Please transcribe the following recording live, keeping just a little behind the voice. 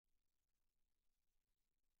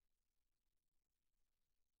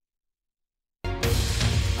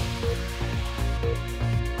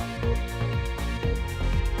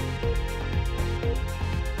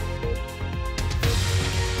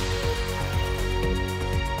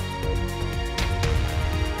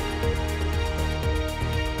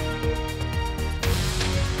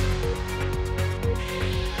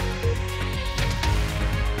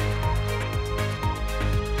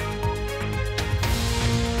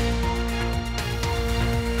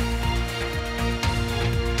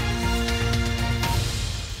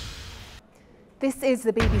This is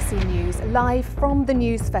the BBC News, live from the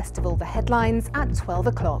News Festival. The headlines at 12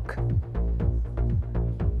 o'clock.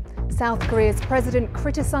 South Korea's president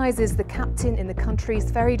criticises the captain in the country's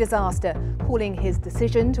ferry disaster, calling his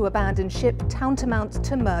decision to abandon ship tantamount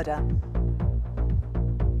to murder.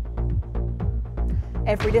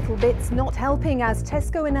 Every little bit's not helping as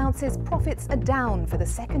Tesco announces profits are down for the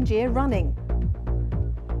second year running.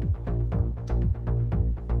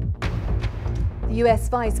 The US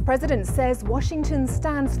Vice President says Washington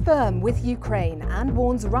stands firm with Ukraine and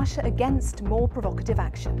warns Russia against more provocative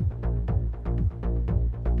action.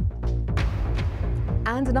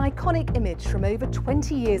 And an iconic image from over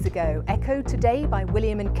 20 years ago, echoed today by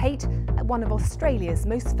William and Kate at one of Australia's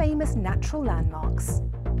most famous natural landmarks.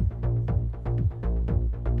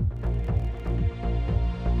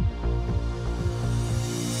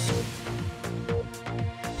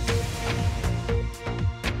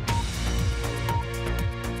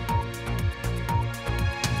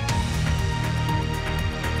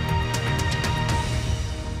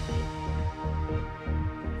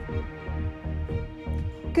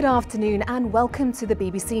 Good afternoon and welcome to the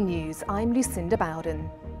BBC News. I'm Lucinda Bowden.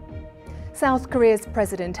 South Korea's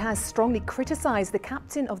president has strongly criticised the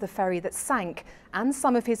captain of the ferry that sank and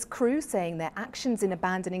some of his crew, saying their actions in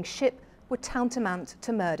abandoning ship were tantamount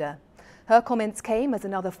to murder. Her comments came as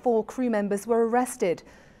another 4 crew members were arrested.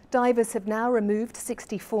 Divers have now removed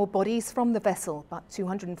 64 bodies from the vessel, but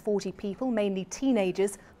 240 people, mainly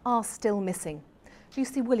teenagers, are still missing.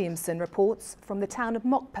 Lucy Williamson reports from the town of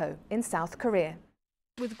Mokpo in South Korea.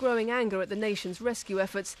 With growing anger at the nation's rescue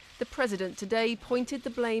efforts, the president today pointed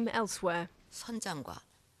the blame elsewhere.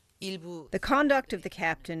 The conduct of the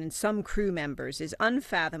captain and some crew members is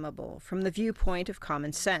unfathomable from the viewpoint of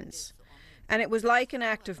common sense. And it was like an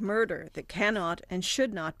act of murder that cannot and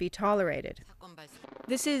should not be tolerated.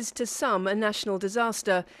 This is to some a national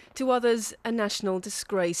disaster, to others a national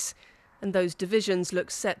disgrace. And those divisions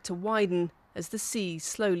look set to widen as the sea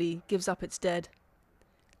slowly gives up its dead.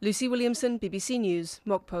 Lucy Williamson, BBC News,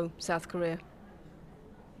 Mokpo, South Korea.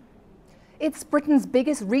 It's Britain's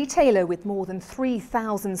biggest retailer with more than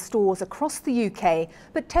 3,000 stores across the UK,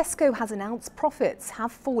 but Tesco has announced profits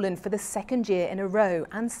have fallen for the second year in a row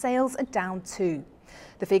and sales are down too.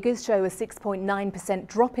 The figures show a 6.9%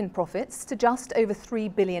 drop in profits to just over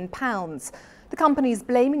 £3 billion. The company is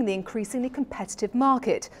blaming the increasingly competitive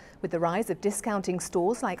market, with the rise of discounting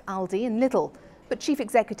stores like Aldi and Lidl. But Chief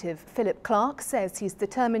Executive Philip Clark says he's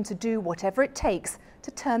determined to do whatever it takes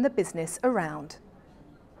to turn the business around.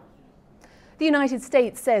 The United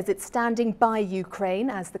States says it's standing by Ukraine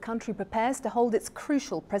as the country prepares to hold its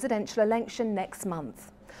crucial presidential election next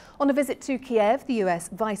month. On a visit to Kiev, the US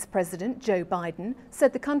Vice President Joe Biden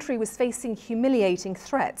said the country was facing humiliating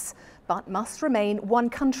threats, but must remain one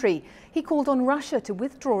country. He called on Russia to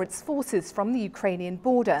withdraw its forces from the Ukrainian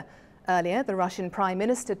border. Earlier, the Russian Prime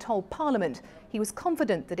Minister told Parliament he was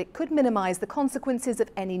confident that it could minimise the consequences of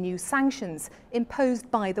any new sanctions imposed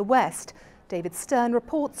by the West. David Stern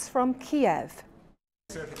reports from Kiev.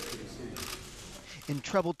 In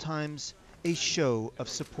troubled times, a show of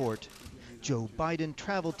support. Joe Biden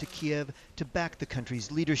travelled to Kiev to back the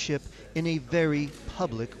country's leadership in a very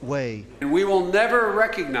public way. And we will never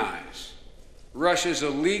recognize Russia's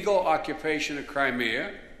illegal occupation of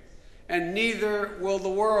Crimea, and neither will the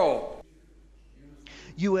world.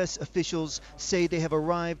 U.S. officials say they have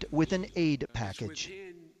arrived with an aid package.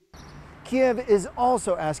 Kiev is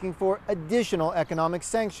also asking for additional economic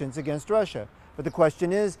sanctions against Russia. But the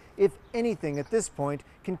question is if anything at this point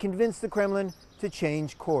can convince the Kremlin to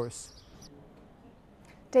change course.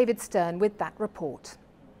 David Stern with that report.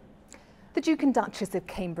 The Duke and Duchess of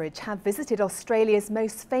Cambridge have visited Australia's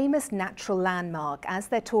most famous natural landmark as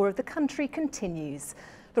their tour of the country continues.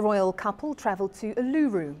 The royal couple travelled to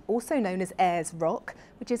Uluru, also known as Ayers Rock,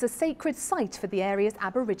 which is a sacred site for the area's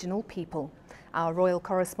Aboriginal people. Our royal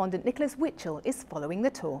correspondent Nicholas Witchell is following the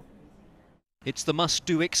tour. It's the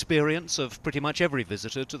must-do experience of pretty much every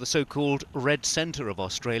visitor to the so-called red centre of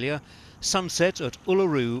Australia, sunset at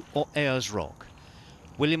Uluru or Ayers Rock.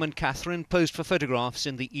 William and Catherine posed for photographs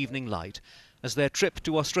in the evening light as their trip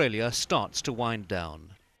to Australia starts to wind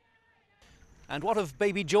down. And what of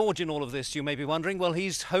baby George in all of this, you may be wondering? Well,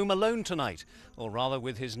 he's home alone tonight, or rather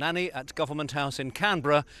with his nanny at Government House in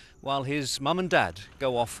Canberra, while his mum and dad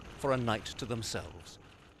go off for a night to themselves.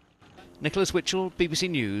 Nicholas Witchell, BBC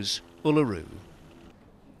News, Uluru.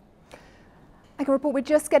 I can report we're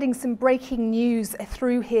just getting some breaking news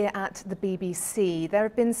through here at the BBC. There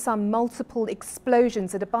have been some multiple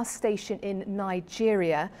explosions at a bus station in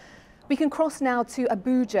Nigeria. We can cross now to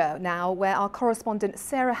Abuja now, where our correspondent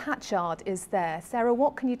Sarah Hatchard is there. Sarah,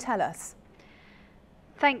 what can you tell us?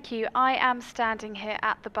 Thank you. I am standing here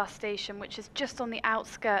at the bus station, which is just on the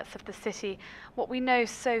outskirts of the city. What we know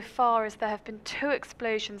so far is there have been 2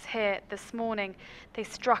 explosions here this morning. They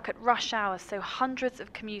struck at rush hour, so hundreds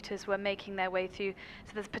of commuters were making their way through,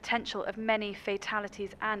 so there's potential of many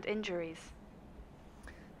fatalities and injuries.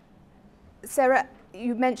 Sarah,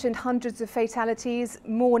 you mentioned hundreds of fatalities,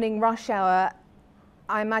 morning rush hour.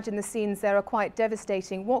 I imagine the scenes there are quite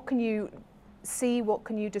devastating. What can you see, what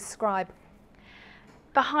can you describe?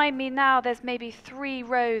 Behind me now there's maybe 3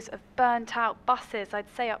 rows of burnt out buses,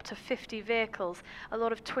 I'd say up to 50 vehicles, a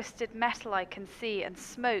lot of twisted metal I can see, and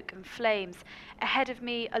smoke and flames. Ahead of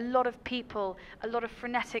me a lot of people, a lot of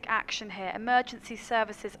frenetic action here. Emergency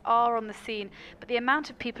services are on the scene, but the amount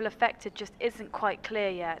of people affected just isn't quite clear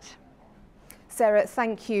yet. Sarah,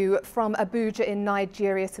 thank you. From Abuja in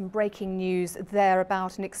Nigeria, some breaking news there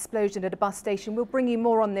about an explosion at a bus station. We'll bring you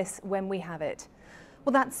more on this when we have it.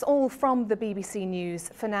 Well, that's all from the BBC News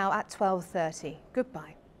for now at 12:30.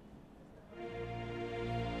 Goodbye.